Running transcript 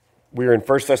We are in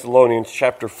 1 Thessalonians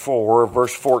chapter 4,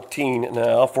 verse 14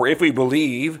 now. For if we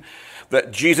believe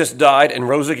that Jesus died and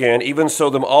rose again, even so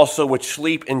them also which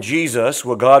sleep in Jesus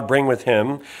will God bring with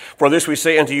him. For this we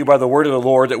say unto you by the word of the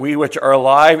Lord, that we which are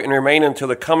alive and remain until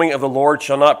the coming of the Lord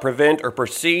shall not prevent or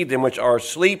precede them which are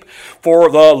asleep.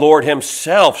 For the Lord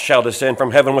himself shall descend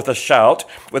from heaven with a shout,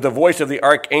 with the voice of the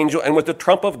archangel, and with the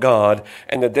trump of God.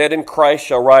 And the dead in Christ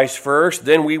shall rise first.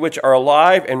 Then we which are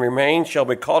alive and remain shall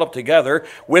be caught up together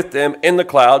with them in the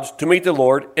clouds to meet the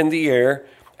Lord in the air.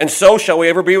 And so shall we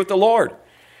ever be with the Lord.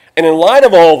 And in light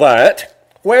of all that,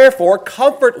 wherefore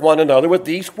comfort one another with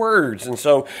these words. And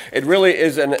so it really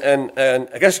is an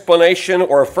explanation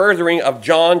or a furthering of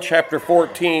John chapter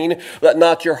 14. Let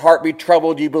not your heart be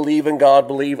troubled. You believe in God,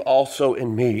 believe also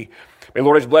in me. May the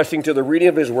Lord his blessing to the reading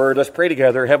of his word. Let's pray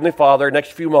together. Heavenly Father,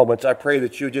 next few moments, I pray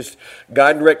that you just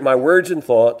guide and direct my words and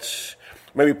thoughts.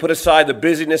 May we put aside the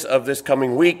busyness of this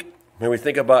coming week. May we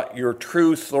think about your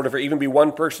truth, Lord. If there even be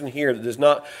one person here that does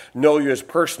not know you as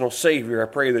personal Savior, I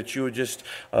pray that you would just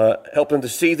help them to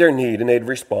see their need and they'd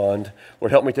respond. Lord,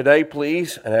 help me today,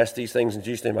 please. And I ask these things in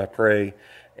Jesus' name I pray.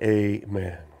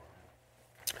 Amen.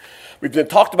 We've been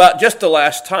talked about just the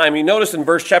last time. You notice in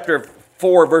chapter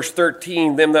 4, verse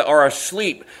 13, them that are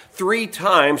asleep. 3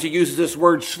 times he uses this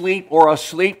word sleep or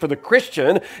asleep for the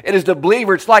Christian. It is the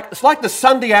believer. It's like the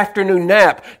Sunday afternoon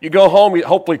nap. You go home,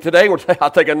 hopefully today, I'll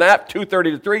take a nap,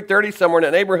 2:30 to 3:30, somewhere in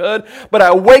that neighborhood. But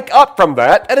I wake up from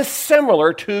that. That is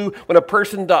similar to when a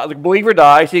person dies, the believer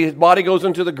dies, his body goes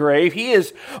into the grave. He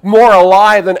is more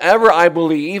alive than ever, I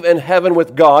believe, in heaven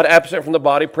with God, absent from the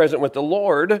body, present with the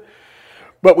Lord.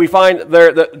 But we find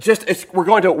there that we're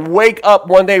going to wake up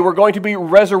one day. We're going to be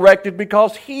resurrected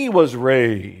because he was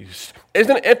raised.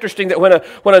 Isn't it interesting that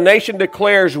when a nation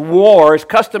declares war, it's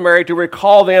customary to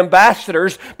recall the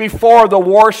ambassadors before the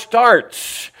war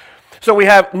starts? So we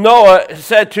have Noah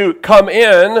said to come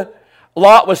in,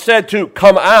 Lot was said to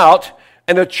come out,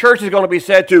 and the church is going to be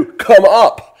said to come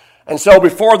up. And so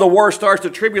before the war starts, the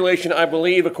tribulation, I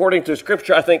believe, according to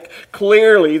Scripture, I think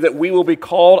clearly that we will be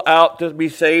called out to be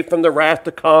saved from the wrath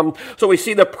to come. So we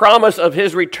see the promise of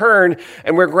his return,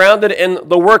 and we're grounded in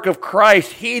the work of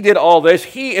Christ. He did all this.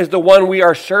 He is the one we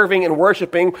are serving and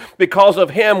worshiping. Because of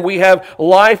him, we have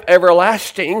life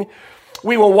everlasting.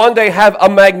 We will one day have a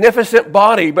magnificent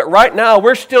body, but right now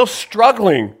we're still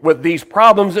struggling with these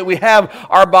problems that we have.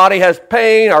 Our body has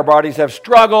pain, our bodies have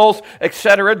struggles,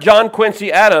 etc. John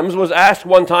Quincy Adams was asked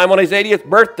one time on his 80th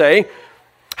birthday,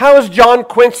 how is John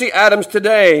Quincy Adams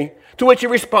today? To which he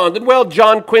responded, well,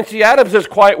 John Quincy Adams is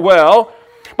quite well,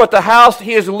 but the house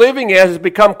he is living in has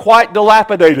become quite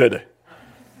dilapidated.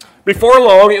 Before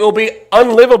long, it will be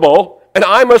unlivable, and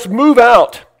I must move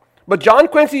out. But John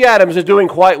Quincy Adams is doing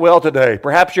quite well today.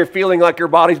 Perhaps you're feeling like your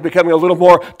body's becoming a little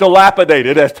more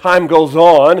dilapidated as time goes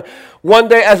on. One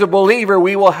day as a believer,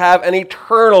 we will have an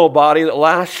eternal body that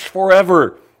lasts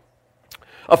forever.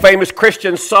 A famous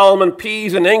Christian, Solomon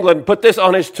Pease in England, put this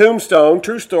on his tombstone,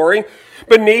 true story.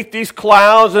 Beneath these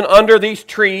clouds and under these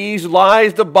trees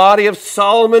lies the body of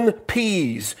Solomon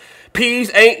Pease.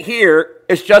 Pease ain't here,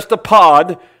 it's just a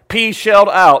pod. Pease shelled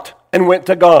out and went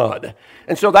to God.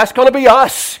 And so that's going to be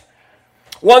us.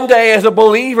 One day as a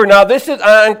believer, now this is,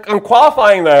 I'm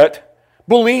qualifying that,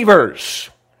 believers.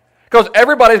 Because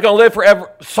everybody's going to live forever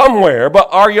somewhere, but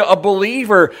are you a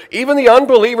believer? Even the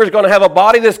unbeliever is going to have a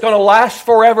body that's going to last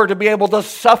forever, to be able to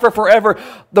suffer forever.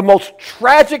 The most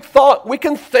tragic thought we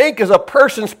can think is a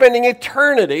person spending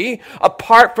eternity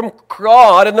apart from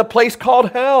God in a place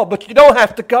called hell. But you don't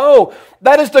have to go.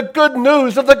 That is the good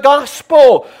news of the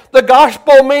gospel. The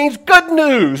gospel means good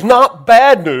news, not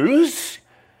bad news.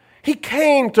 He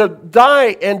came to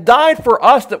die and died for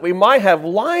us that we might have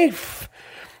life.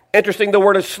 Interesting, the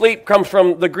word asleep comes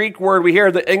from the Greek word we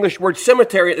hear, the English word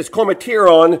cemetery. It's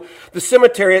komateron. The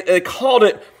cemetery, they called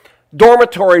it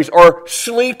dormitories or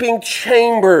sleeping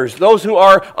chambers. Those who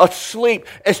are asleep.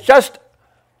 It's just,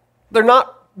 they're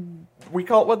not, we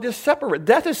call it just separate.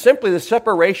 Death is simply the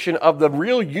separation of the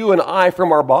real you and I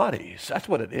from our bodies. That's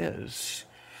what it is.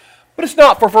 But it's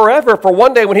not for forever. For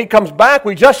one day when he comes back,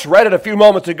 we just read it a few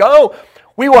moments ago,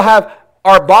 we will have,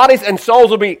 our bodies and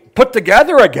souls will be put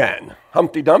together again.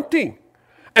 Humpty Dumpty.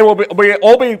 And we'll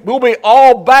be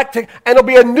all back to, and it'll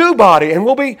be a new body, and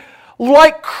we'll be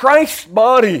like Christ's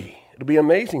body. It'll be an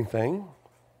amazing thing.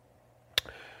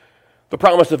 The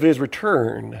promise of his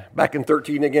return, back in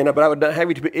 13 again, but I would not have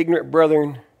you to be ignorant,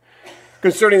 brethren,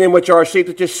 concerning them which are asleep,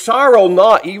 that you sorrow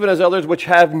not, even as others which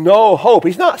have no hope.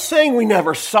 He's not saying we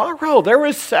never sorrow. There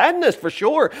is sadness for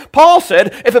sure. Paul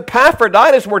said, if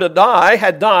Epaphroditus were to die,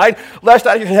 had died, lest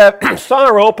I should have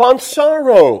sorrow upon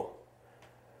sorrow.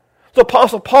 So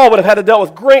Apostle Paul would have had to deal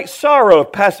with great sorrow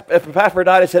if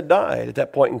Epaphroditus had died at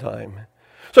that point in time.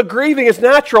 So grieving is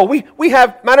natural. We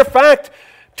have, matter of fact,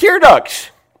 tear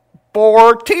ducts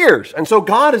for tears. And so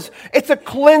it's a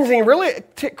cleansing. Really,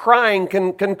 crying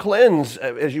can cleanse,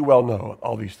 as you well know,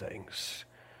 all these things.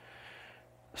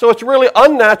 So it's really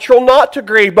unnatural not to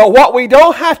grieve. But what we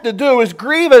don't have to do is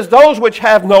grieve as those which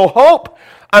have no hope.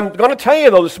 I'm going to tell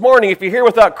you, though, this morning, if you're here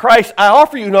without Christ, I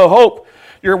offer you no hope.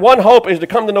 Your one hope is to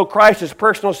come to know Christ as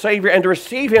personal Savior and to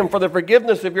receive Him for the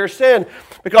forgiveness of your sin.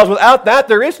 Because without that,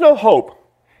 there is no hope.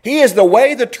 He is the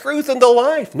way, the truth, and the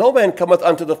life. No man cometh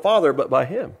unto the Father but by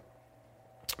Him.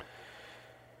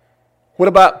 What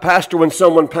about, Pastor, when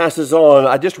someone passes on?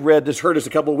 I just heard this a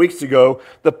couple of weeks ago.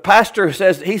 The pastor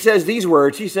says these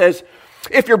words. He says,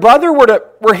 if your brother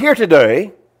were here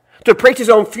today to preach his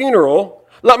own funeral,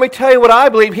 let me tell you what I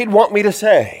believe he'd want me to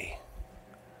say.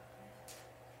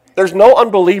 There's no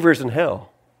unbelievers in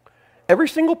hell. Every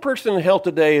single person in hell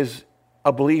today is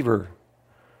a believer.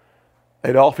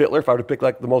 Adolf Hitler, if I were to pick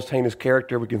like the most heinous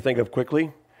character we can think of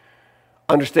quickly,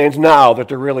 understands now that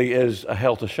there really is a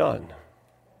hell to shun.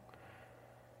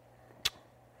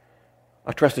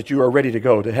 I trust that you are ready to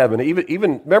go to heaven.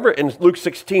 Even remember in Luke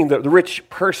 16, the rich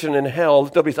person in hell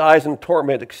lifted up his eyes in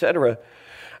torment, etc.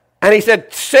 And he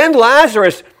said, send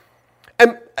Lazarus.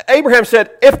 And Abraham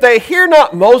said, if they hear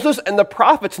not Moses and the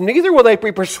prophets, neither will they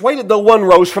be persuaded though one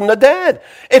rose from the dead.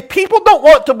 If people don't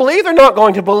want to believe, they're not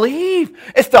going to believe.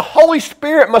 It's the Holy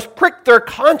Spirit must prick their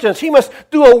conscience. He must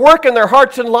do a work in their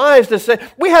hearts and lives to say,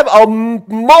 we have a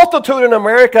multitude in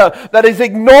America that is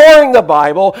ignoring the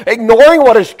Bible, ignoring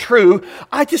what is true.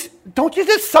 Don't you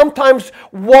just sometimes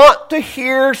want to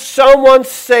hear someone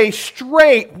say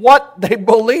straight what they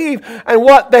believe and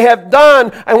what they have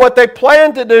done and what they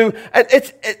plan to do? And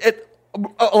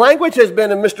language has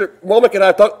been, and Mr. Womack and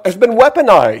I thought, has been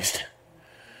weaponized.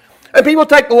 And people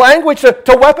take language to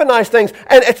weaponize things,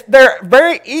 and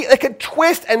they can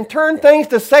twist and turn things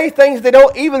to say things they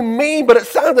don't even mean, but it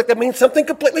sounds like it means something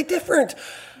completely different.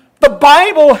 The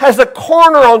Bible has a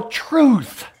corner on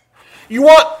truth. You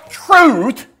want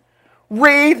truth?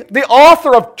 Read the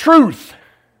author of truth.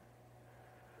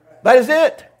 That is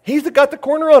it. He's got the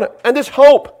corner on it. And this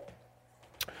hope.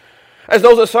 As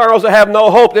those of sorrows that have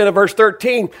no hope, then in verse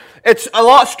 13, it's a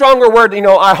lot stronger word.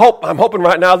 I'm hoping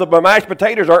right now that my mashed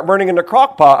potatoes aren't burning in the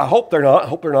crock pot. I hope they're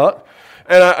not.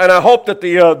 And I hope that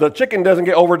the chicken doesn't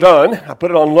get overdone. I put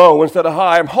it on low instead of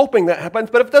high. I'm hoping that happens.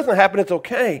 But if it doesn't happen, it's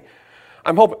okay.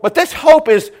 I'm hoping. But this hope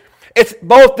it's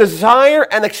both desire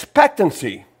and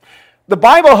expectancy. The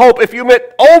Bible hope, if you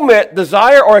omit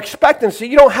desire or expectancy,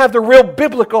 you don't have the real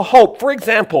biblical hope. For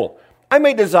example, I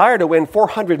may desire to win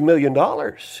 $400 million,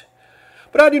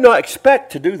 but I do not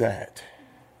expect to do that.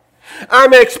 I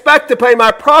may expect to pay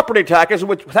my property taxes,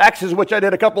 which I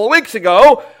did a couple of weeks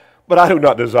ago, but I do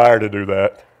not desire to do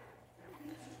that.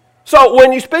 So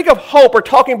when you speak of hope, we're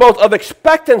talking both of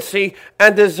expectancy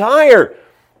and desire.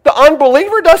 The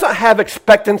unbeliever doesn't have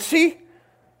expectancy.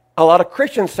 A lot of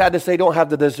Christians, sad to say, don't have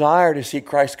the desire to see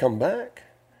Christ come back.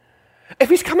 If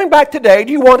He's coming back today,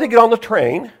 do you want to get on the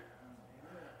train?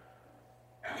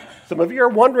 Some of you are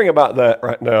wondering about that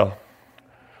right now.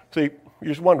 See,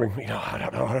 you're just wondering, I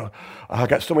don't know. I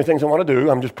got so many things I want to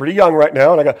do. I'm just pretty young right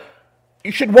now.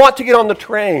 You should want to get on the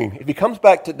train. If He comes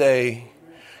back today,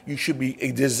 you should be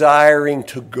desiring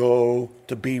to go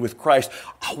to be with Christ.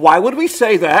 Why would we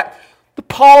say that?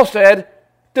 Paul said,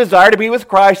 desire to be with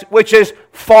Christ, which is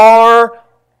far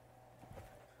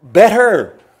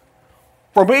better.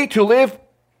 For me to live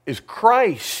is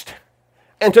Christ,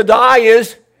 and to die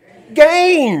is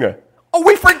gain. Oh,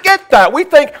 we forget that. We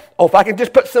think, if I can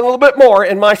just put a little bit more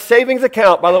in my savings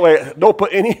account. By the way, don't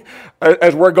put any,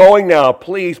 as we're going now,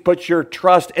 please put your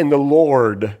trust in the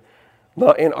Lord,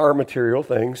 not in our material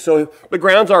things. So the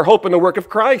grounds our hope in the work of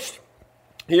Christ.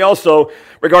 He also,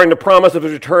 regarding the promise of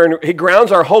His return, He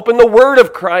grounds our hope in the word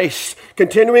of Christ.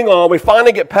 Continuing on, we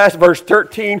finally get past verse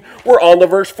 13. We're on to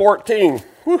verse 14.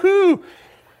 Woohoo!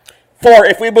 For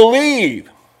if we believe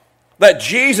that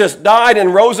Jesus died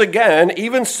and rose again,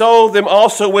 even so them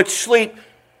also which sleep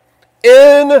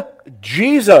in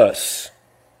Jesus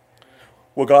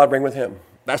will God bring with Him.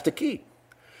 That's the key.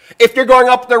 If you're going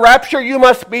up the rapture, you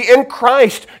must be in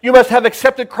Christ. You must have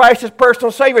accepted Christ as personal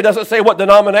Savior. It doesn't say what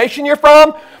denomination you're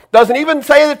from. Doesn't even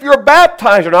say if you're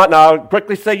baptized or not. Now, I'll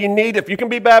quickly say if you can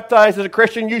be baptized as a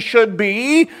Christian, you should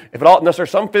be. Unless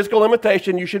there's some physical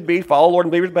limitation, you should be. Follow Lord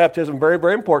and believer's baptism. Very,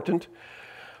 very important.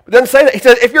 But it doesn't say that. He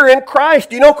says, if you're in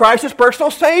Christ, you know Christ as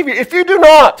personal Savior. If you do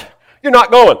not, you're not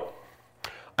going.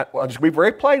 I'll just be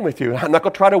very plain with you. I'm not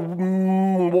going to try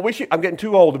to I'm getting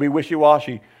too old to be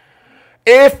wishy-washy.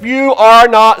 If you are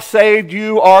not saved,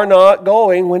 you are not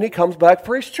going when he comes back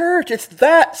for his church. It's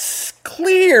that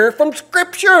clear from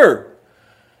Scripture.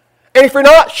 And if you're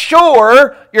not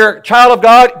sure you're a child of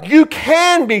God, you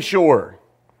can be sure.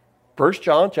 1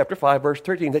 John chapter 5, verse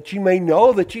 13, that you may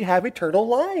know that you have eternal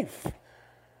life.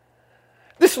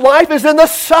 This life is in the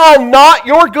Son, not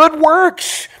your good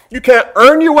works. You can't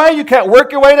earn your way, you can't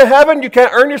work your way to heaven, you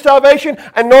can't earn your salvation,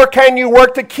 and nor can you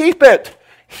work to keep it.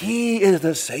 He is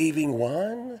the saving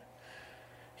one.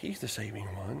 He's the saving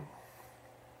one.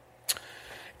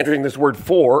 Entering this word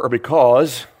for, or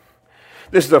because,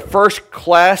 this is a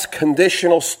first-class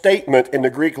conditional statement in the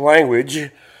Greek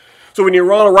language. So when you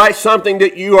want to write something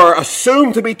that you are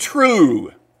assumed to be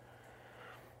true.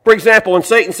 For example, when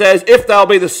Satan says, if thou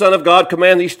be the Son of God,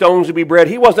 command these stones to be bread.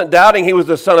 He wasn't doubting he was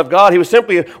the Son of God. He was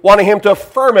simply wanting him to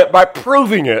affirm it by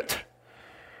proving it.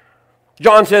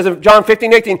 John says in John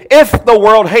 15:18, if the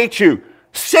world hates you,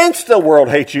 since the world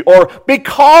hates you, or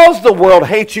because the world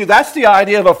hates you, that's the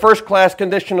idea of a first-class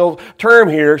conditional term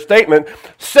here, statement.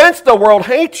 Since the world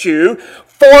hates you,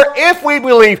 for if we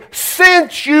believe,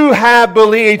 since you have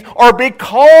believed, or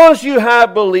because you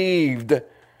have believed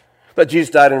that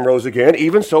Jesus died and rose again,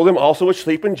 even so them also which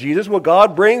sleep in Jesus will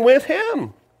God bring with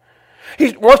him.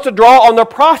 He wants to draw on the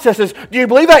processes. Do you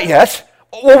believe that? Yes.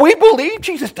 Well, we believe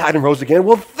Jesus died and rose again.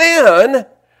 Well, then,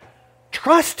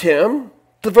 trust him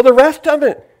for the rest of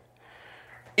it.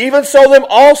 Even so them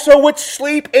also which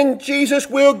sleep in Jesus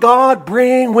will God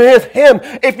bring with him.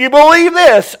 If you believe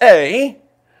this, A,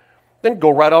 then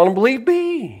go right on and believe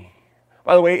B.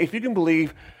 By the way, if you can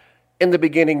believe in the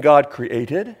beginning God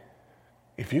created,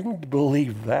 if you can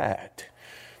believe that,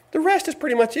 the rest is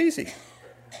pretty much easy.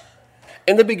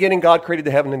 In the beginning God created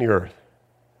the heaven and the earth.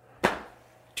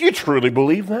 Do you truly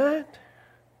believe that?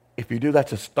 If you do,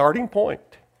 that's a starting point.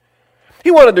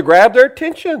 He wanted to grab their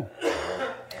attention.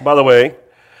 By the way,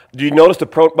 do you notice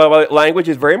the language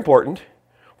is very important?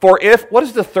 For if, what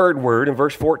is the third word in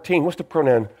verse 14? What's the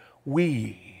pronoun?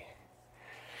 We.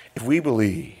 If we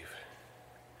believe.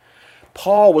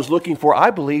 Paul was looking for,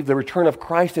 I believe, the return of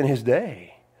Christ in his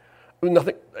day.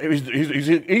 Nothing.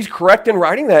 He's correct in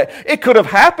writing that. It could have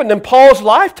happened in Paul's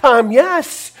lifetime,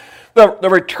 yes. The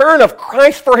return of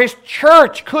Christ for his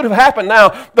church could have happened.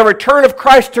 Now, the return of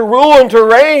Christ to rule and to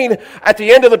reign at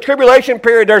the end of the tribulation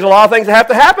period, there's a lot of things that have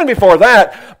to happen before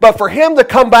that. But for him to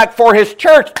come back for his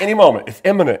church, any moment, it's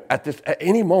imminent. At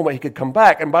any moment, he could come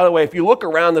back. And by the way, if you look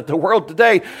around at the world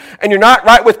today and you're not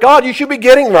right with God, you should be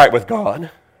getting right with God.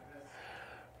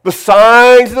 The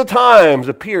signs of the times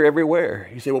appear everywhere.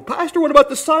 You say, well, Pastor, what about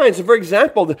the signs? For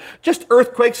example, just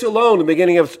earthquakes alone, the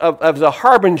beginning of the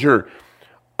harbinger,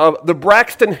 of the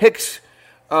Braxton Hicks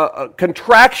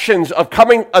contractions of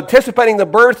anticipating the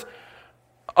birth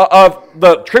of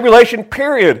the tribulation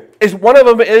period, is one of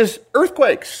them is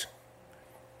earthquakes.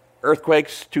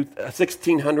 Earthquakes,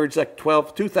 1600s, like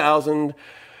 2000,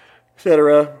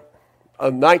 etc.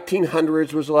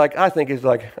 1900s was like, I think it's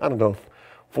like, I don't know,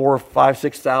 4,000, 5,000,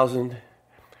 6,000.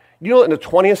 You know, in the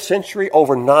 20th century,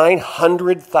 over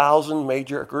 900,000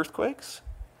 major earthquakes.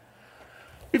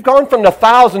 We've gone from the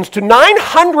thousands to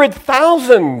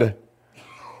 900,000.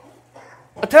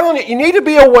 I'm telling you, you need to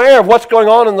be aware of what's going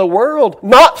on in the world.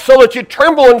 Not so that you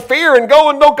tremble in fear and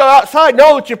don't go outside.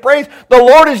 No, that you praise the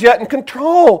Lord is yet in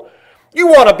control. You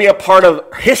want to be a part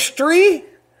of history?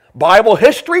 Bible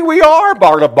history? We are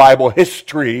part of Bible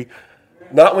history.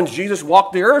 Not when Jesus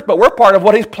walked the earth, but we're part of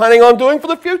what he's planning on doing for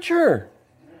the future.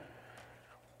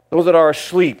 Those that are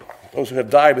asleep, those who have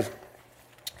died with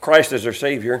Christ as their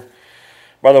Savior.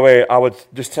 By the way, I would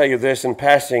just tell you this in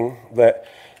passing, that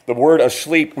the word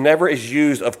asleep never is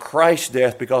used of Christ's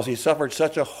death because he suffered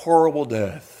such a horrible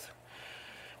death.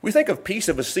 We think of peace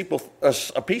of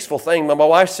a peaceful thing. My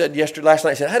wife said last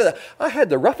night, I had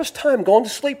the roughest time going to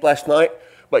sleep last night,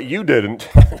 but you didn't.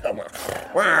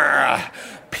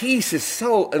 Peace is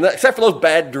so, except for those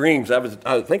bad dreams.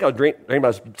 I think I dreamed I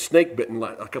was snake bitten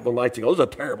a couple of nights ago. Those are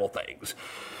terrible things.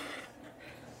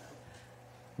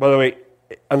 By the way,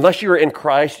 unless you're in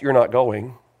Christ, you're not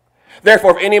going.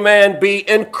 Therefore, if any man be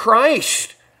in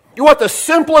Christ, you want the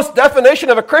simplest definition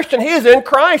of a Christian? He is in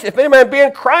Christ. If any man be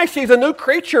in Christ, he's a new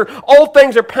creature. Old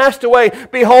things are passed away.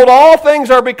 Behold, all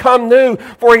things are become new.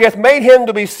 For he hath made him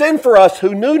to be sin for us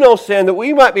who knew no sin, that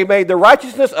we might be made the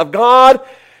righteousness of God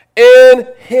in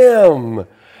him.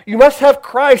 You must have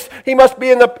Christ. He must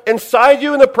be inside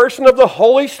you in the person of the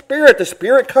Holy Spirit. The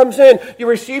Spirit comes in. You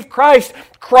receive Christ.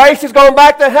 Christ is going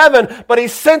back to heaven, but he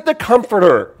sent the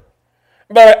Comforter.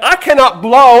 But I cannot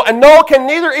blow, and nor can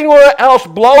neither anyone else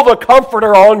blow the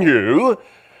Comforter on you.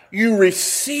 You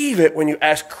receive it when you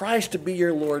ask Christ to be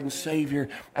your Lord and Savior,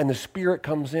 and the Spirit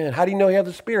comes in. How do you know you have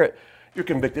the Spirit? You're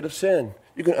convicted of sin.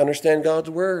 You can understand God's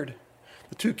Word.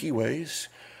 The two key ways.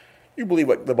 You believe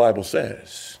what the Bible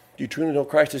says. Do you truly know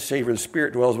Christ as Savior? The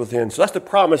Spirit dwells within. So that's the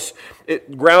promise.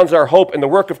 It grounds our hope in the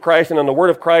work of Christ and on the Word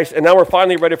of Christ. And now we're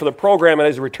finally ready for the program and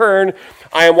His return.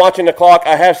 I am watching the clock.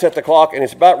 I have set the clock, and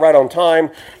it's about right on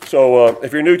time. So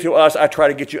if you're new to us, I try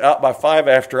to get you out by 5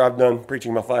 after. I've done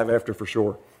preaching by 5 after for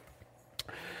sure.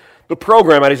 The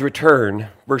program at His return,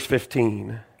 verse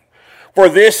 15. For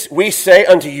this we say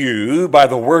unto you by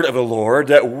the word of the Lord,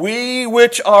 that we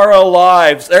which are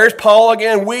alive, there's Paul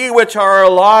again, we which are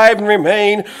alive and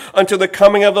remain until the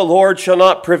coming of the Lord shall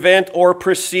not prevent or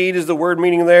precede, is the word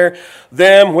meaning there,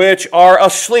 them which are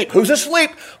asleep. Who's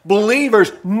asleep?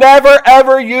 Believers. Never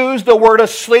ever use the word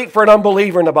asleep for an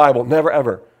unbeliever in the Bible. Never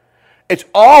ever. It's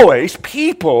always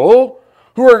people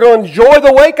who are going to enjoy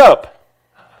the wake up.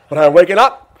 But I'm waking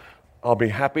up. I'll be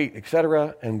happy,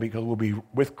 etc., and because we'll be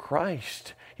with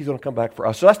Christ. He's going to come back for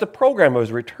us. So that's the program of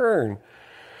His return.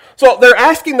 So they're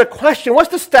asking the question,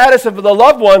 what's the status of the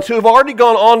loved ones who have already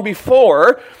gone on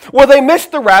before? Will they miss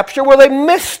the rapture? Will they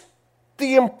miss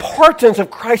the importance of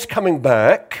Christ coming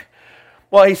back?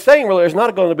 Well, he's saying really there's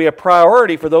not going to be a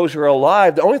priority for those who are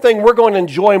alive. The only thing we're going to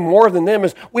enjoy more than them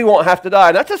is we won't have to die.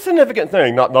 And that's a significant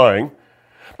thing, not dying.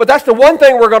 But that's the one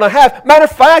thing we're going to have. Matter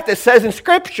of fact, it says in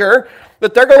Scripture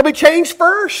that they're going to be changed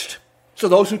first. So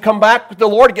those who come back with the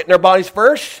Lord get in their bodies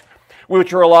first. We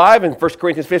which are alive in 1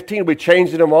 Corinthians 15 will be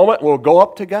changed in a moment. We'll go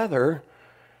up together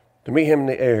to meet Him in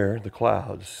the air, the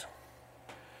clouds.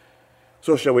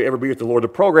 So shall we ever be with the Lord. The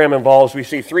program involves, we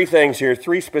see 3 things here,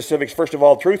 3 specifics. First of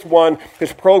all, truth 1,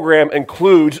 His program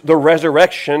includes the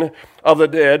resurrection of the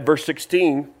dead. Verse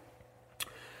 16.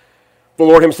 The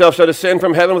Lord Himself shall descend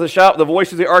from heaven with a shout, the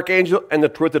voice of the archangel, and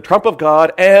with the trump of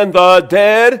God, and the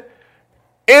dead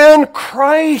in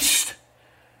Christ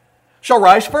shall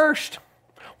rise first.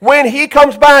 When He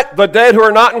comes back, the dead who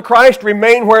are not in Christ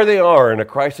remain where they are in a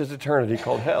Christ's eternity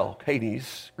called hell,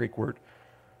 Hades, Greek word.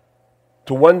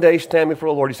 To one day stand before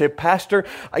the Lord. You say, Pastor,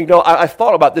 I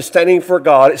thought about this standing before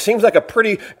God. It seems like a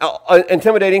pretty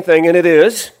intimidating thing, and it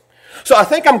is. So I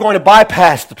think I'm going to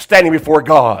bypass the standing before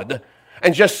God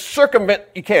and just circumvent.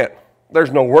 You can't.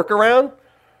 There's no workaround.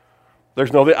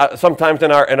 There's no. Sometimes in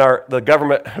the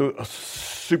government who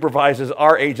supervises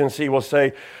our agency will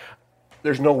say,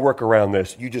 there's no work around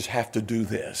this. You just have to do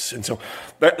this. And so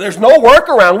there's no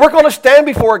workaround. We're going to stand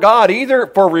before God either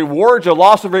for rewards or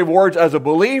loss of rewards as a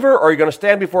believer, or you're going to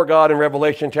stand before God in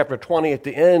Revelation chapter 20 at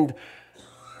the end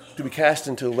to be cast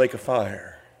into the lake of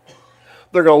fire.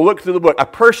 They're going to look through the book. I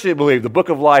personally believe the book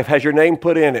of life has your name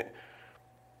put in it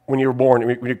when you're born.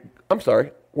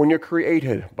 When you're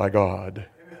created by God.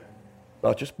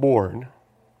 Not just born,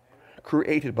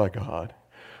 created by God.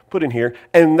 Put in here.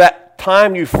 And that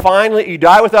time you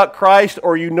die without Christ,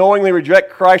 or you knowingly reject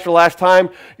Christ for the last time,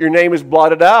 your name is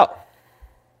blotted out.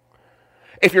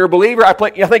 If you're a believer, I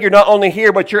think you're not only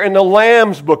here, but you're in the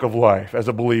Lamb's book of life as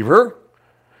a believer.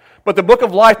 But the book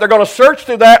of life, they're going to search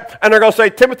through that, and they're going to say,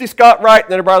 Timothy Scott Wright.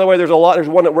 And then, by the way, there's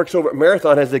one that works over at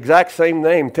Marathon, has the exact same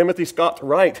name, Timothy Scott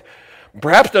Wright.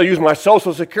 Perhaps they'll use my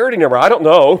social security number. I don't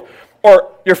know.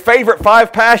 Or your favorite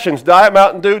 5 passions, Diet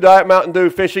Mountain Dew,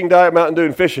 fishing, Diet Mountain Dew,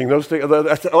 and fishing. Those things,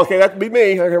 okay, that'd be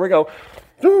me. Here we go.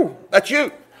 That's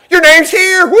you. Your name's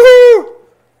here. Woo!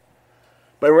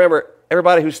 But remember,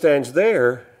 everybody who stands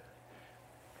there,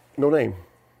 no name.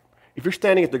 If you're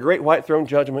standing at the great white throne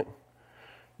judgment,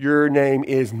 your name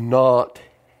is not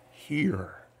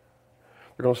here.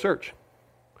 They're going to search.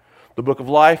 The book of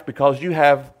life, because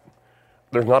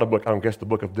there's not a book, I don't guess the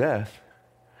book of death.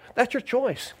 That's your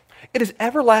choice. It is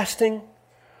everlasting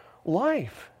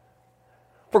life.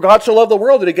 For God so loved the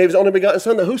world that He gave His only begotten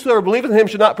Son, that whosoever believeth in Him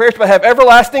should not perish but have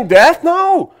everlasting death.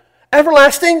 No,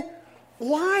 everlasting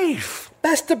life.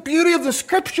 That's the beauty of the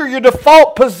Scripture, your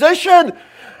default position.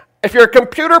 If you're a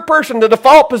computer person, the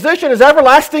default position is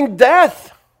everlasting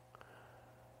death.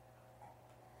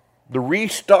 The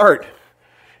restart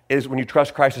is when you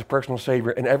trust Christ as personal Savior,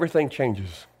 and everything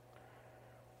changes.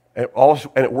 And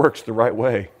it works the right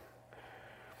way.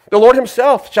 The Lord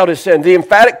Himself shall descend. The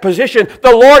emphatic position,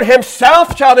 the Lord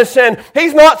Himself shall descend.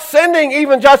 He's not sending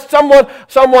even just someone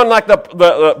like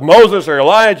the Moses or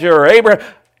Elijah or Abraham.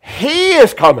 He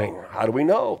is coming. How do we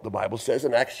know? The Bible says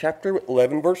in Acts chapter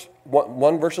 11, verse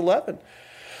 1, verse 11.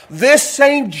 This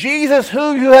same Jesus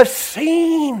who you have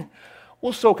seen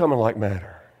will so come in like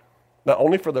manner. Not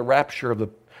only for the rapture of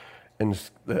in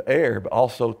the air, but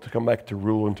also to come back to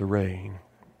rule and to reign.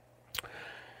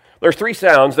 There's 3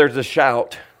 sounds. There's the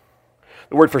shout.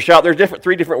 the word for shout. There's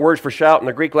three different words for shout in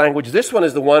the Greek language. This one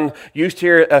is the one used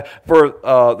here for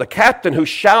the captain who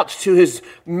shouts to his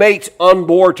mates on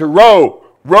board to row,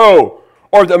 row.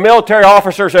 Or the military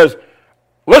officer says,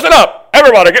 listen up,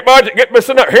 everybody, get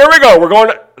listen up. Here we go. We're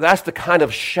going. That's the kind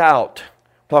of shout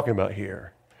I'm talking about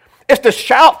here. It's the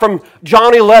shout from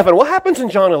John 11. What happens in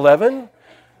John 11?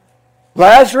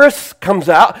 Lazarus comes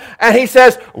out and he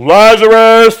says,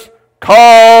 Lazarus,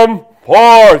 come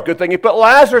forth. Good thing he put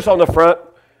Lazarus on the front,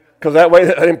 because that way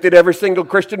it emptied every single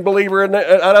Christian believer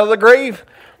out of the grave.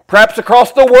 Perhaps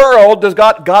across the world, does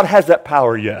God has that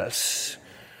power, yes.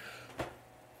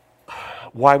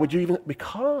 Why would you even?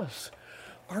 Because,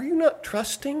 are you not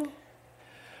trusting?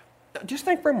 Just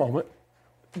think for a moment.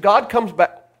 God comes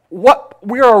back. What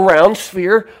we're around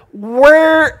sphere,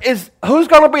 who's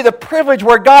going to be the privilege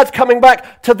where God's coming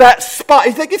back to that spot?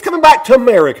 You think he's coming back to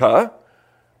America?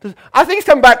 I think he's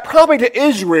coming back probably to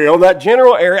Israel, that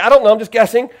general area. I don't know, I'm just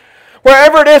guessing.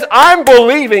 Wherever it is, I'm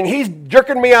believing he's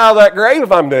jerking me out of that grave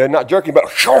if I'm dead. Not jerking, but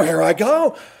sure, here I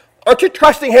go. Aren't you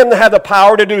trusting him to have the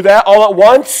power to do that all at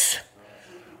once?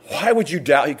 Why would you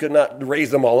doubt he could not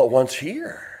raise them all at once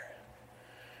here?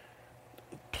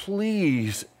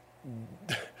 Please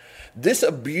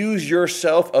disabuse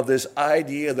yourself of this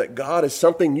idea that God is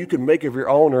something you can make of your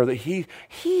own, or that He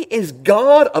is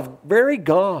God of very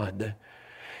God.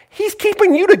 He's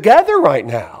keeping you together right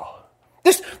now.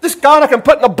 This God I can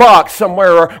put in a box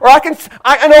somewhere, or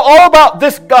I know all about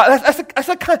this God.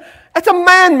 That's a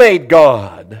man-made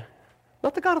God,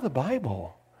 not the God of the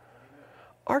Bible.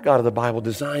 Our God of the Bible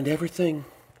designed everything,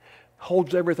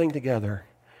 holds everything together.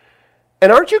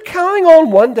 And aren't you counting on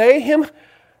one day Him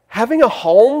having a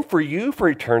home for you for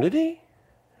eternity?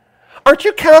 Aren't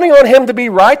you counting on Him to be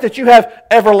right, that you have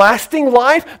everlasting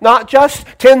life, not just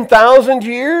 10,000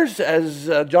 years, as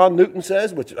John Newton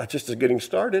says, which just is getting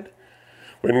started.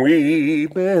 When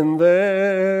we've been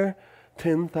there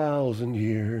 10,000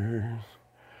 years,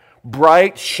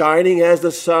 bright, shining as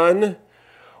the sun,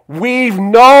 we've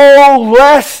no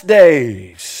less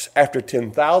days. After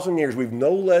 10,000 years, we've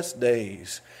no less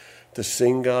days to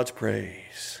sing God's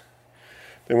praise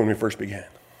than when we first began.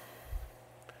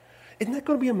 Isn't that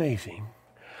going to be amazing?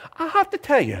 I have to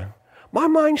tell you, my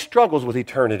mind struggles with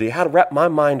eternity, how to wrap my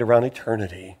mind around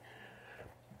eternity.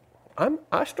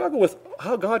 I struggle with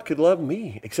how God could love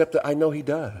me, except that I know He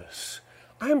does.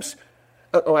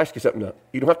 I'll ask you something now.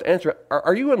 You don't have to answer it.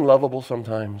 Are you unlovable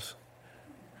sometimes?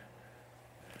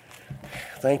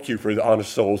 Thank you for the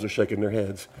honest souls that are shaking their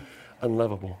heads.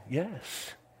 Unlovable.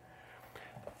 Yes.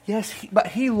 Yes, but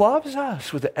He loves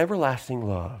us with an everlasting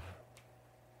love.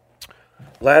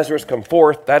 Lazarus, come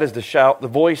forth. That is the shout, the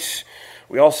voice.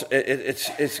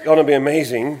 It's going to be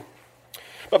amazing.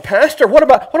 But Pastor, what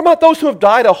about those who have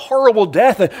died a horrible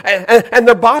death and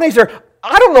their bodies are?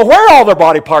 I don't know where all their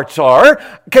body parts are.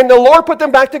 Can the Lord put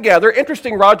them back together?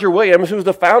 Interesting, Roger Williams, who's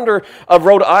the founder of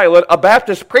Rhode Island, a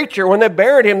Baptist preacher, when they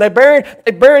buried him, they buried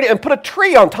him and put a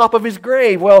tree on top of his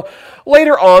grave. Well,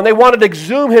 later on, they wanted to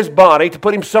exhume his body to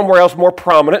put him somewhere else more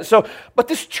prominent. But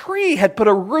this tree had put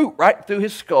a root right through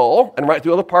his skull and right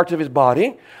through other parts of his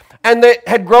body. And they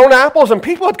had grown apples, and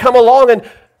people had come along and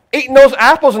eaten those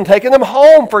apples and taken them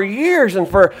home for years.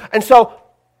 And so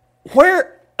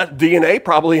where... DNA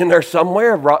probably in there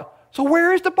somewhere. So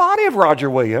where is the body of Roger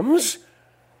Williams?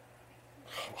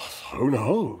 Who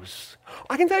knows?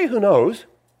 I can tell you who knows.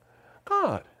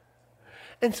 God.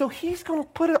 And so He's going to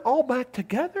put it all back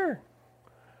together.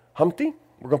 Humpty,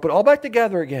 we're going to put it all back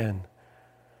together again.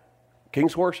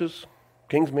 King's horses,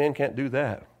 king's men can't do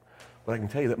that. But I can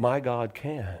tell you that my God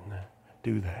can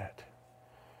do that.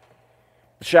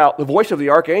 Shout, the voice of the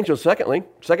archangel,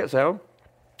 second sound.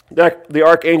 The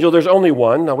archangel, there's only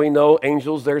one. Now we know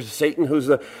angels, there's Satan, who's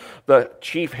the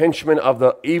chief henchman of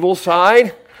the evil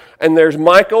side. And there's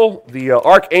Michael, the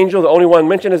archangel, the only one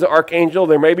mentioned as the archangel.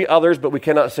 There may be others, but we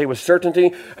cannot say with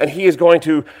certainty. And he is going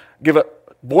to give a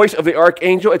voice of the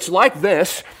archangel. It's like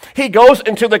this. He goes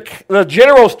into the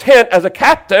general's tent as a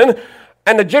captain,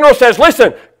 and the general says,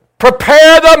 listen,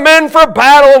 prepare the men for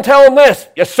battle, and tell them this.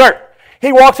 Yes, sir.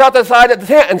 He walks out the side of the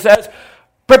tent and says,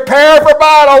 prepare for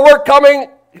battle, we're coming.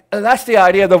 And that's the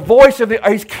idea. The voice of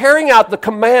he's carrying out the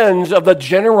commands of the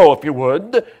general, if you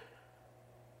would.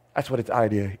 That's what its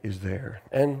idea is there.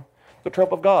 And the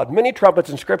trump of God. Many trumpets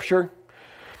in Scripture.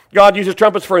 God uses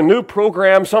trumpets for a new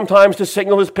program, sometimes to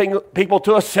signal His people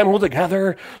to assemble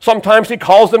together. Sometimes He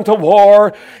calls them to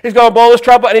war. He's going to blow His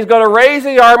trumpet and He's going to raise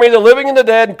the army, the living and the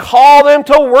dead, and call them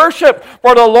to worship.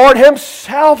 For the Lord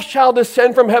Himself shall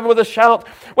descend from heaven with a shout,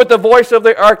 with the voice of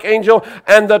the archangel,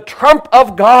 and the trump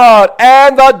of God,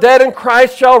 and the dead in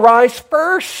Christ shall rise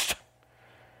first.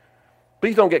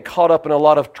 Please don't get caught up in a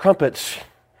lot of trumpets.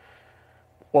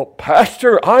 Well,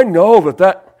 Pastor, I know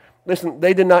that... Listen,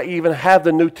 they did not even have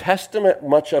the New Testament,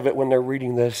 much of it, when they're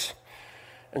reading this.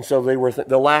 And so they were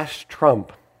the last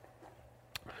trump.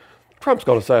 Trump's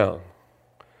going to sound.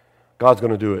 God's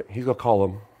going to do it. He's going to call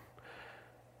them.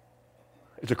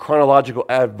 It's a chronological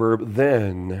adverb,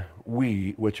 then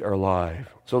we which are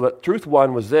alive. So that truth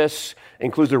 1 was this,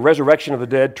 includes the resurrection of the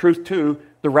dead. Truth 2,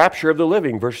 the rapture of the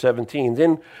living, verse 17.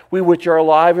 Then we which are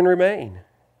alive and remain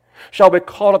shall be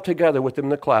caught up together with them in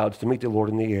the clouds to meet the Lord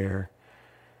in the air.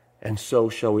 And so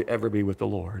shall we ever be with the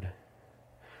Lord.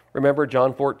 Remember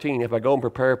John 14, if I go and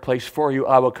prepare a place for you,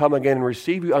 I will come again and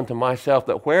receive you unto myself,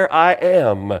 that where I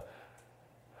am,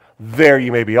 there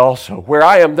you may be also. Where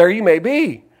I am, there you may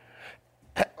be.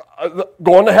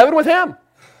 Going to heaven with him.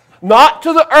 Not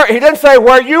to the earth. He didn't say,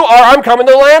 where you are, I'm coming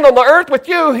to land on the earth with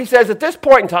you. He says, at this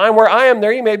point in time, where I am,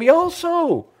 there you may be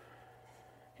also.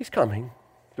 He's coming.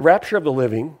 The rapture of the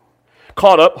living.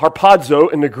 Caught up,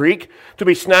 harpazo in the Greek, to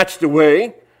be snatched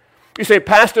away. You say,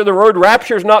 Pastor, the word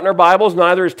rapture is not in our Bibles.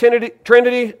 Neither is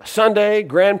Trinity, Sunday,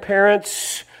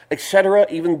 grandparents, etc.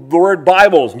 Even the word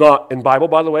Bible is not in Bible,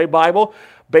 by the way. Bible,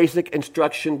 basic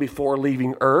instruction before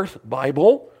leaving earth.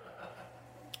 Bible.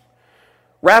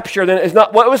 Rapture then is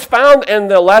not what was found in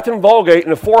the Latin Vulgate in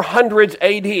the 400s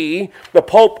AD. The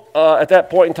Pope at that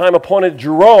point in time appointed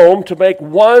Jerome to make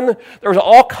one. There was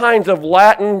all kinds of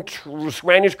Latin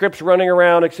manuscripts running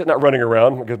around, except not running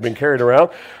around, because being carried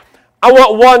around. I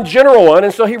want one general one,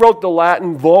 and so he wrote the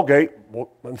Latin Vulgate,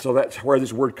 and so that's where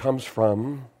this word comes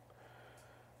from,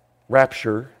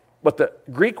 rapture. But the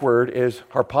Greek word is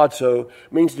harpazo,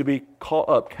 means to be caught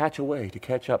up, catch away, to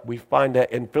catch up. We find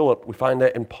that in Philip, we find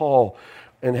that in Paul,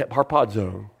 and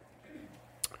harpazo.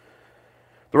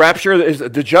 The rapture is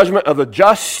the judgment of the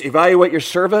just. Evaluate your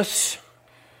service.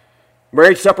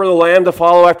 Marriage supper of the Lamb to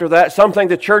follow after that. Some think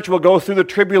the church will go through the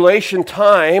tribulation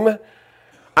time.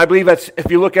 I believe that's,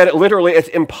 if you look at it literally, it's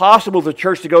impossible for the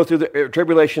church to go through the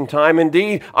tribulation time.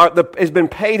 Indeed, it's been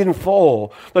paid in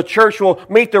full. The church will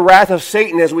meet the wrath of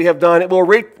Satan as we have done. It will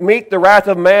meet the wrath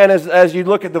of man as you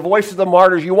look at the voices of the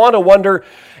martyrs. You want to wonder,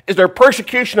 is there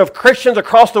persecution of Christians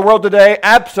across the world today?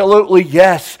 Absolutely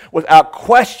yes. Without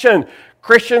question,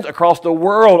 Christians across the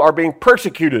world are being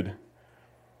persecuted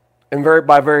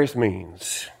by various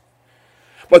means.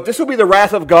 But this will be the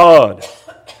wrath of God.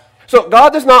 So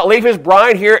God does not leave his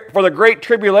bride here for the great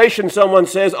tribulation, someone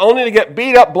says, only to get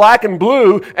beat up black and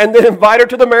blue and then invite her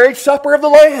to the marriage supper of the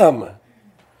Lamb.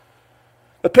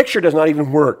 The picture does not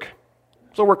even work.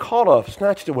 So we're caught off,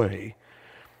 snatched away.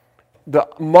 The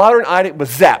modern idea was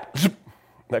zap, zip,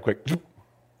 that quick. Zip.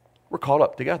 We're caught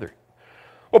up together.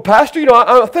 Well, Pastor,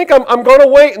 I think I'm going to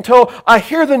wait until I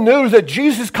hear the news that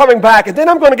Jesus is coming back, and then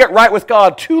I'm going to get right with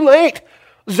God. Too late.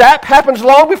 Zap happens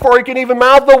long before he can even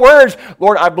mouth the words,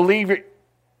 Lord, I believe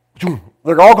you.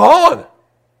 They're all gone.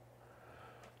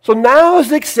 So now is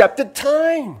the accepted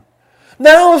time.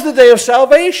 Now is the day of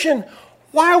salvation.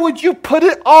 Why would you put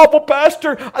it off? Well,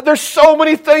 Pastor, there's so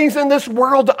many things in this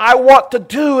world that I want to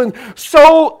do. And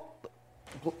so,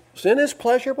 sin is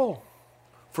pleasurable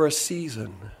for a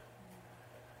season.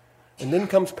 And then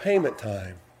comes payment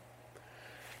time.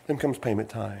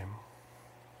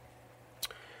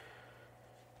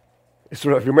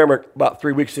 So if you remember, about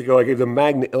 3 weeks ago, I gave the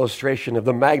magnet illustration of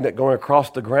the magnet going across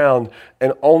the ground,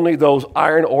 and only those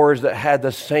iron ores that had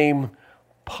the same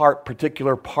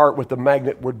particular part with the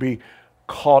magnet would be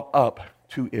caught up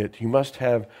to it. You must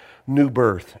have new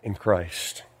birth in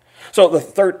Christ. So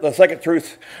the second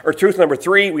truth, or truth number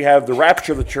 3, we have the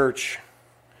rapture of the church.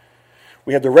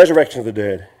 We have the resurrection of the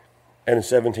dead. And in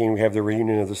 17, we have the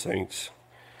reunion of the saints.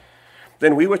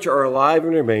 Then we which are alive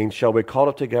and remain shall be caught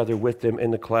up together with them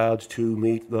in the clouds to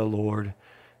meet the Lord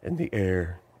in the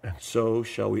air. And so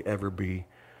shall we ever be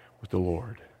with the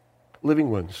Lord. Living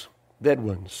ones, dead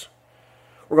ones,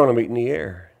 we're going to meet in the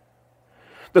air.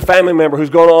 The family member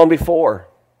who's gone on before.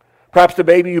 Perhaps the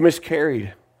baby you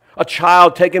miscarried. A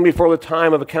child taken before the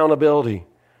time of accountability.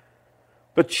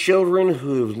 The children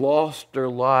who have lost their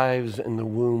lives in the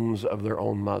wombs of their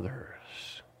own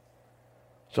mothers.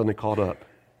 Suddenly caught up.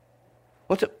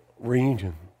 What's a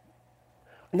reunion?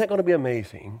 Isn't that going to be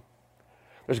amazing?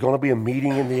 There's going to be a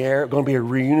meeting in the air, going to be a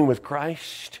reunion with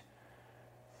Christ.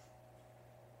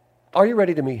 Are you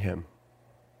ready to meet him?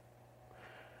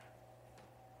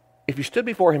 If you stood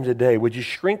before him today, would you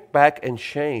shrink back in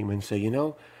shame and say,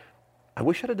 I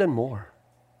wish I'd have done more?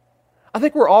 I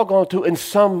think we're all going to, in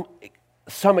some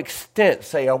extent,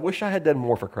 say, I wish I had done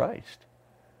more for Christ.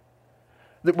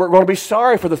 That we're going to be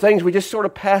sorry for the things we just sort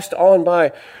of passed on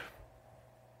by.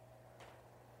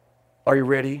 Are you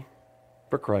ready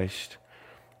for Christ?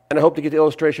 and I hope to get the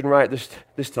illustration right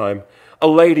this time. A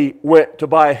lady went to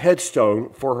buy a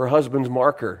headstone for her husband's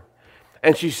marker.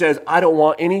 And she says, I don't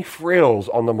want any frills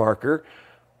on the marker,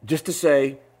 just to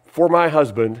say, for my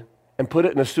husband, and put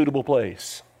it in a suitable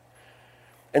place.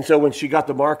 And so when she got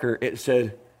the marker, it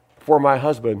said, for my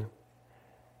husband,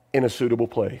 in a suitable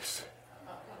place.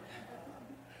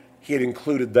 He had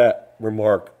included that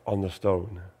remark on the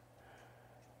stone.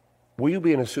 Will you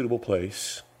be in a suitable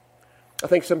place? I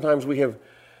think sometimes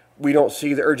we don't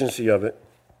see the urgency of it.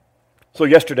 So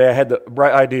yesterday I had the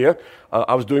bright idea.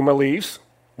 I was doing my leaves,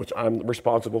 which I'm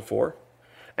responsible for.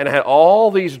 And I had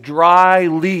all these dry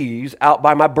leaves out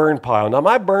by my burn pile. Now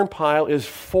my burn pile is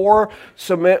 4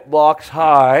 cement blocks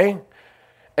high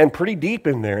and pretty deep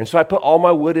in there. And so I put all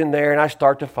my wood in there and I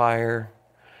start the fire.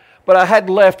 But I had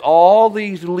left all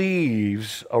these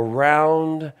leaves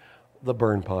around the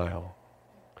burn pile.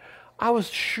 I was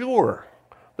sure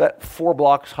that 4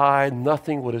 blocks high,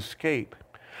 nothing would escape.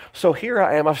 So here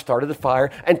I am, I started the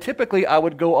fire, and typically I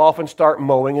would go off and start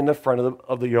mowing in the front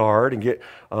of the yard and get,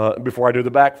 before I do the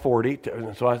back 40.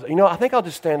 So I think I'll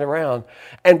just stand around.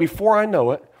 And before I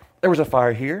know it, there was a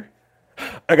fire here.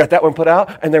 I got that one put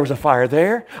out, and there was a fire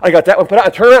there. I got that one put out. I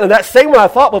turned around, and that same one I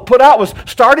thought was put out was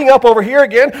starting up over here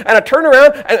again. And I turned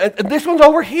around, and this one's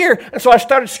over here. And so I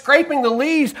started scraping the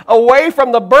leaves away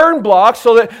from the burn blocks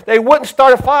so that they wouldn't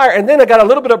start a fire. And then I got a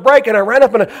little bit of break, and I ran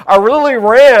up, and I really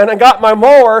ran and got my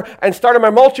mower and started my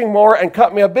mulching mower and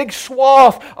cut me a big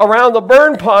swath around the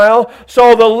burn pile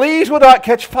so the leaves would not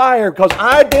catch fire because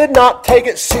I did not take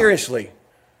it seriously.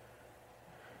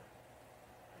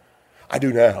 I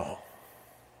do now.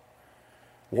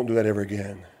 Won't do that ever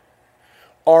again.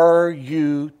 Are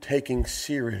you taking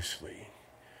seriously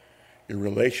your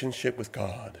relationship with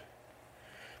God?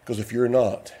 Because if you're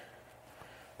not,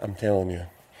 I'm telling you,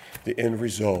 the end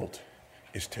result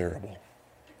is terrible.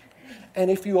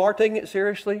 And if you are taking it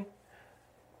seriously,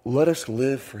 let us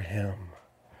live for Him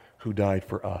who died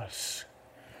for us.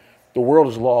 The world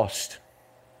is lost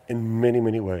in many,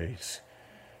 many ways,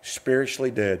 spiritually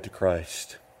dead to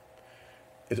Christ.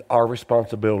 It's our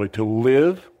responsibility to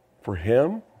live for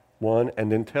Him, one, and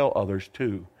then tell others,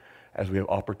 two, as we have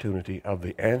opportunity of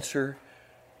the answer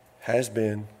has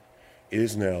been,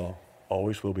 is now,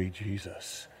 always will be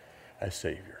Jesus as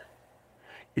Savior.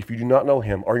 If you do not know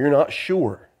Him or you're not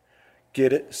sure,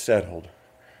 get it settled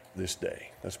this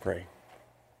day. Let's pray.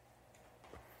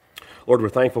 Lord, we're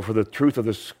thankful for the truth of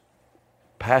this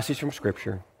passage from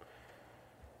Scripture,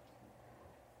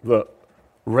 the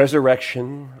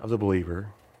resurrection of the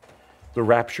believer, the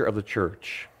rapture of the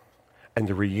church, and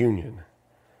the reunion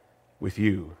with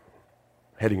you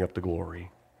heading up to glory.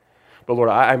 But Lord,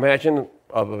 I imagine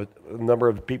of a number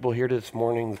of people here this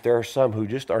morning that there are some who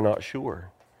just are not sure.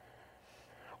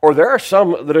 Or there are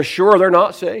some that are sure they're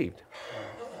not saved.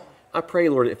 I pray,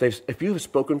 Lord, if you have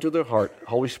spoken to their heart,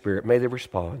 Holy Spirit, may they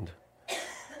respond.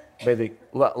 May they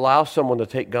allow someone to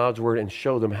take God's word and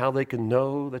show them how they can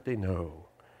know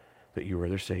that you are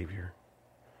their Savior.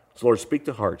 So, Lord, speak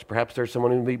to hearts. Perhaps there's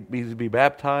someone who needs to be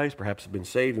baptized, perhaps has been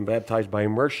saved and baptized by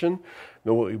immersion,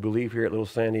 know what we believe here at Little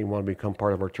Sandy and want to become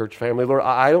part of our church family. Lord,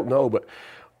 I don't know, but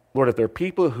Lord, if there are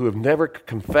people who have never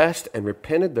confessed and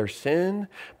repented their sin,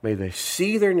 may they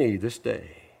see their need this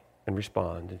day and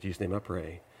respond. In Jesus' name I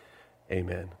pray.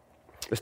 Amen.